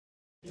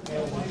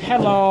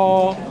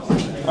Hello.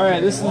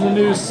 Alright, this is the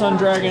new Sun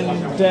Dragon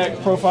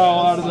deck profile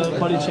out of the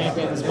Buddy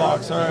Champions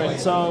box. Alright,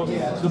 so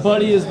the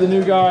Buddy is the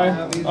new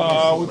guy.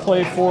 We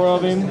played 4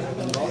 of him.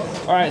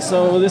 Alright,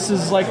 so this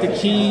is like the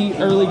key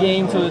early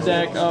game for the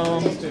deck.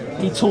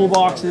 He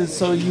toolboxes,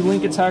 so you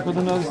link attack with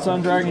another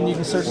Sun Dragon. You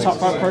can search top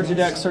 5 cards of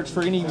your deck, search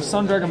for any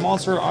Sun Dragon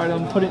monster or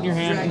item, put it in your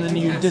hand, and then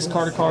you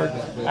discard a card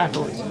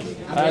afterwards.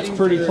 It's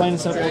pretty plain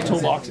and simple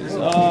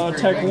toolboxes.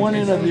 Tech 1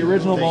 end of the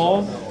original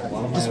ball,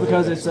 just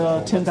because it's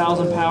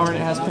 10,000 power and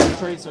it has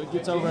penetrate, so it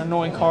gets over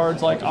annoying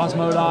cards like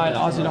Osmodai and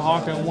Ozzy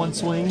Dahaka in one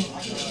swing.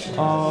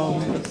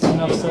 That's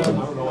enough said.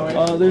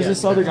 There's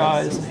this other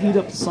guy, Heat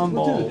Up the Sun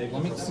Ball.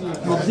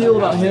 The deal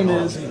about him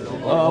is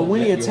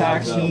when he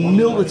attacks, you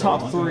mill the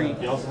top 3,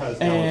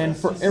 and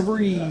for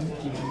every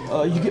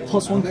you get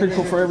 +1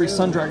 critical for every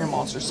Sun Dragon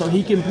monster, so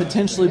he can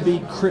potentially be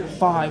crit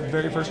 5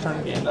 very first turn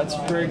of the game. That's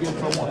very good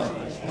for 1.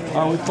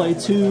 We play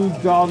 2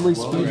 godly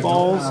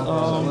speedballs.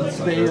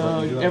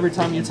 Every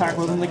time you attack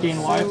with them, they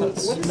gain life.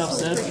 That's enough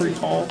said. Pretty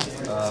tall.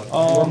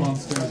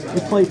 We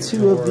play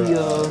 2 of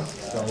the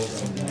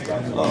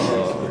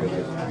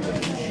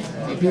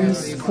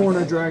Beast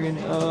Corner Dragon.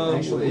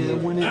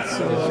 When it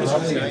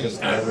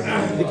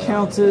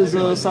counts as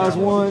size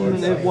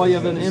 1 while you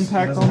have an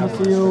impact on the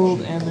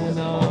field, and then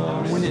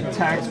when it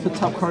attacks, put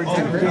top card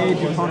to engage.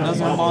 Your opponent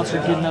doesn't have a monster,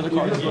 get another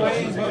card.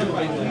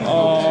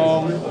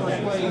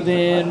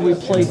 Then we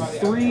play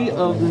 3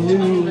 of the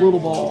new Little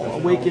Ball,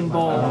 Awakened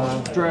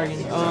Ball Dragon.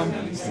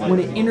 When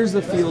it enters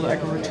the field, I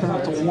can return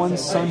up to 1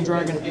 Sun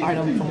Dragon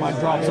item from my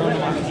drop zone to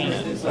my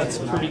hand. That's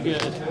pretty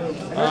good.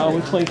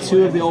 We play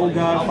 2 of the old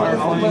guy, Fire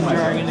Flame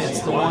Dragon.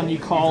 It's the one you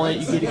call it,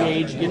 you get a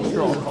gauge, you get to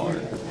draw a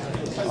card.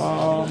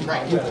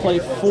 We play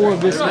 4 of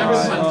this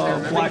guy,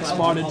 Black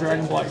Spotted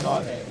Dragon Black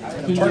Dot.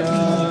 He good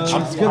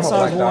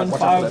size 1,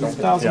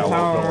 5,000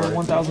 power,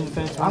 1,000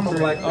 defense, 1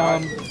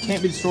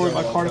 can't be destroyed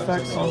by card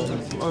effects on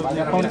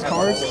the opponent's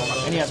cards,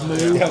 and he has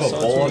moves,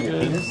 so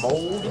it's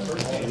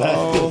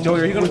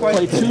really good. We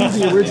play 2 of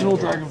the original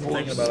Dragon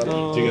Force.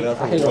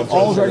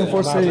 All Dragon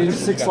Force say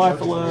 6 life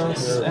or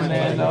less, and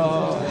then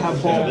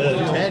have ball.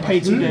 Pay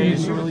 2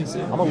 days to release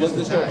it.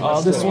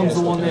 This one's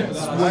the one that's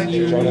when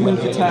you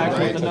link attack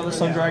with another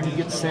Sun Dragon, you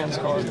get the Sans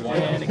card,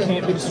 and it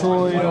can't be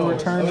destroyed or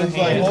returned to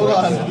hand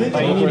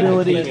by any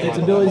ability. Its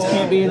abilities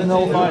can't be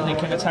nullified, and it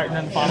can attack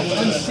during the final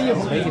phase.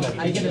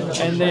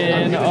 And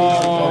then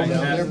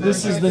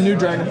this is the new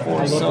Dragon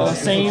Force.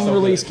 Same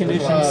release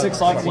condition,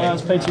 6 life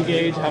less, pay 2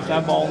 gauge, have to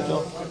have ball in the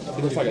field.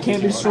 It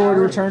can't be destroyed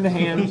or returned to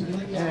hand,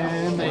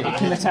 and it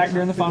can attack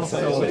during the final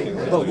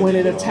phase. But when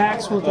it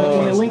attacks with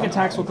when it link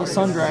attacks with a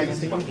Sun Dragon,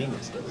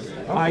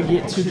 I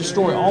get to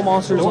destroy all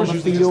monsters on the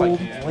field,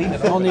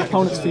 on the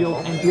opponent's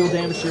field, and deal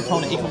damage to your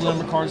opponent equal to the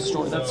number of cards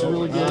destroyed. That's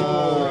really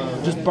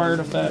good. Just burn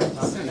effect.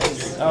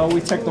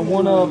 We take the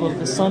 1 of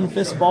the Sun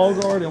Fist Ball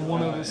Guard and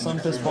 1 of the Sun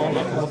Fist Ball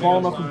Knuckle. The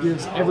Ball Knuckle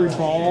gives every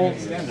ball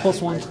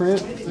 +1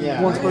 crit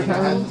once per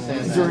turn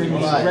during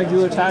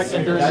regular attack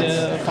and during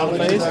the final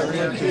phase.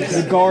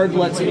 The Guard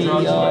lets me,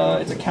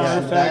 it's a counter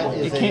effect.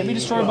 It can't be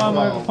destroyed by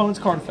my opponent's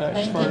card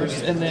effects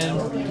first, and then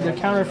the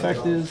counter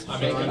effect is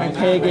I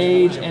pay a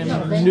gauge and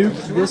nuke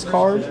this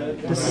card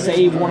to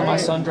save 1 of my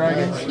Sun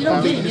Dragons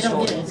from being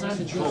destroyed.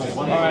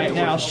 Alright,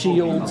 now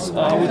shields.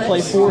 We play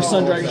 4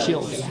 Sun Dragon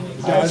shields.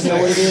 You guys know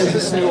what it is,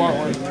 it's new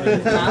artwork.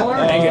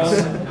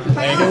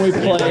 Then we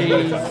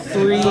play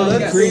 3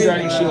 Green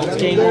Dragon shields,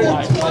 gain 1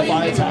 life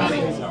by attack.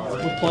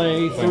 We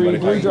play 3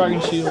 Blue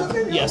Dragon shields,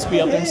 yes,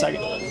 be up in a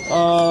second.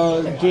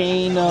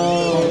 Gain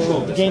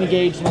a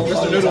gauge.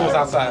 Mr. Noodle was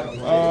outside.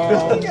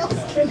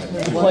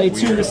 Play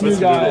 2 of this new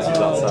guy,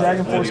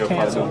 Dragon Force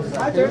Cancel.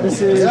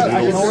 This is,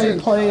 I can only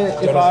play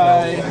it if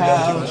I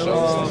have,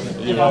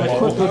 if I'm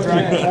equipped with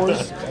Dragon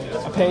Force. I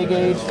pay a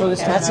gauge for this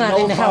time. That's not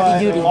in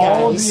healthy duty,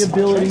 all of guys. the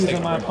abilities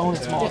of my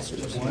opponent's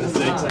monsters.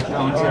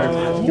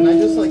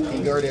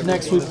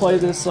 Next we play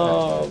this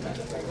Ball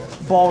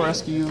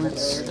Rescue.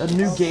 It's a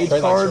new gauge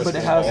card, but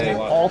it has an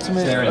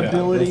ultimate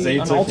ability.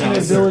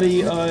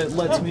 It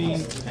lets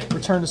me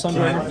return to Sun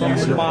Dragon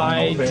from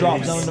my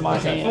drop zone to my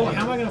hand.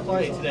 How am I going to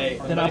play today?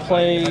 Then I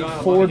play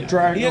 4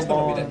 Dragon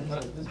Ball.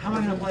 How am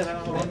I going to play if I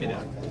don't let me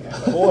down? I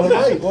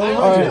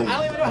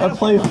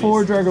play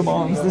 4 Dragon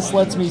Bombs. This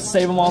lets me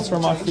save a monster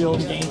on my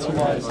field and gain 2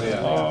 lives.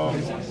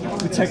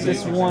 We take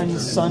this 1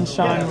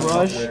 Sunshine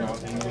Rush.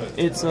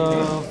 It's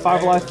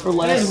 5 life for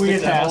less to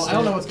cast. I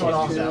don't know what's going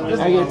on now.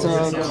 I get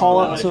to call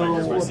up to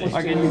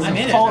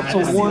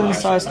 1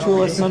 size 2 or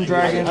less Sun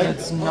Dragon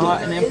that's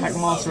not an impact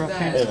monster at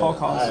paying its call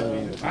cost.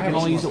 I can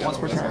only use it once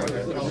per turn.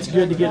 It's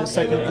good to get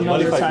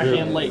another attack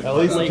in late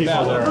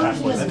battle.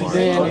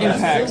 Then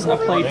impacts. I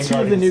play 2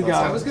 of the new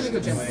guys.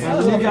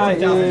 The new guy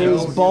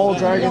is Ball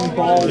Dragon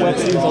Ball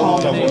Weapons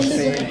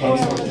combination.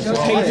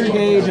 Pay 3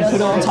 gauge and put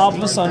it on top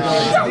of a Sun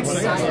Dragon.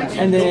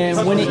 And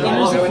then when it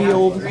enters the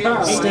field,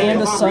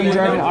 stand a Sun Sun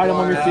Dragon item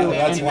on your field,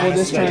 and for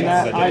this turn,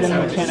 that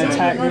item can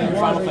attack during your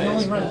final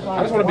phase.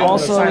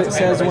 Also, it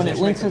says when it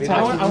links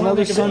attacks with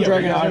another Sun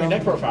Dragon item,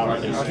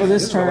 for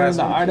this turn,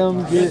 the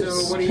item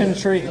gets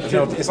penetrate.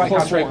 It's like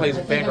how Trey plays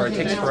Vanguard. It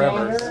takes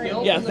forever.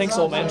 Yeah, thanks,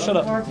 old man. Shut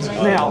up.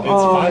 Now,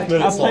 I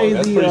play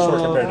the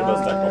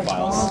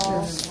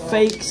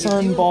fake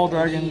Sun Ball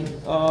Dragon.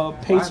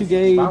 Pay 2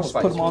 gauge,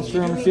 put a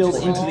monster on the field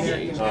into the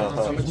gauge.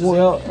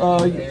 Well,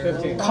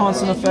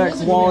 constant effect.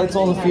 While it's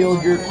on the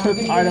field, your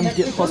equipped items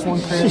get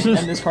 +1 crit,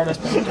 and this card has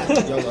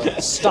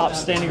penalty. Stop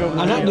standing over.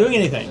 I'm not doing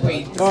anything.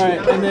 All right,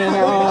 and then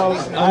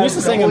I'm used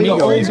to saying amigo.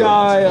 Old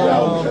guy,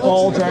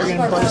 Ball Dragon,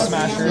 Butter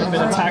Smasher. If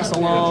it attacks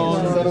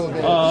alone,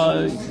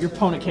 your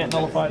opponent can't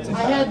nullify it.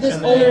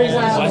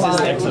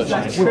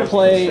 We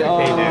play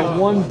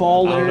one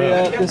ball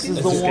area. This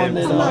is the one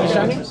that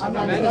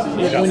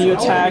when you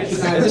attack, you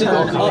can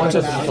attack up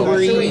to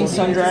 3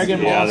 Sun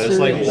Dragon monsters.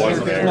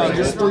 No,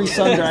 just 3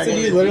 Sun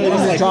Dragons.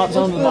 And the drop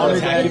zone of the bottom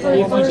deck. If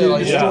you do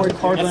destroy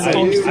cards on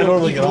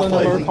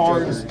other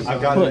cards,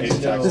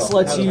 this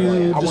lets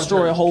you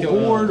destroy a whole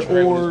board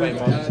or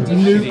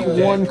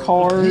nuke one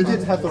card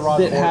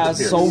that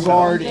has Soul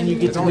Guard, and you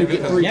get to nuke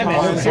it 3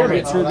 times and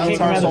make sure the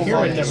entire Soul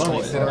Guard is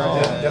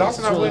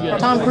destroyed.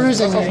 Tom Cruise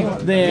and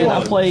Then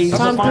I play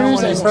Tom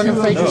Cruise and Brendan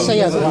Fraser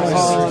say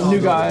otherwise.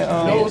 new guy,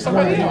 one of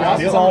the new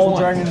guys, Ball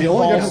Dragon,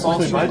 Ball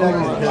Sorcerer.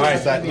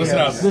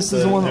 This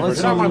is the one that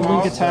lets you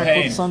link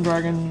attack with Sun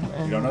Dragon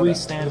and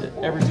restand it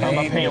every time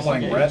I pay him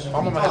 1 gauge.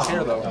 Mama has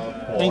hair though.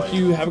 Thank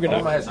you. Have a good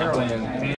night. Mama has hair.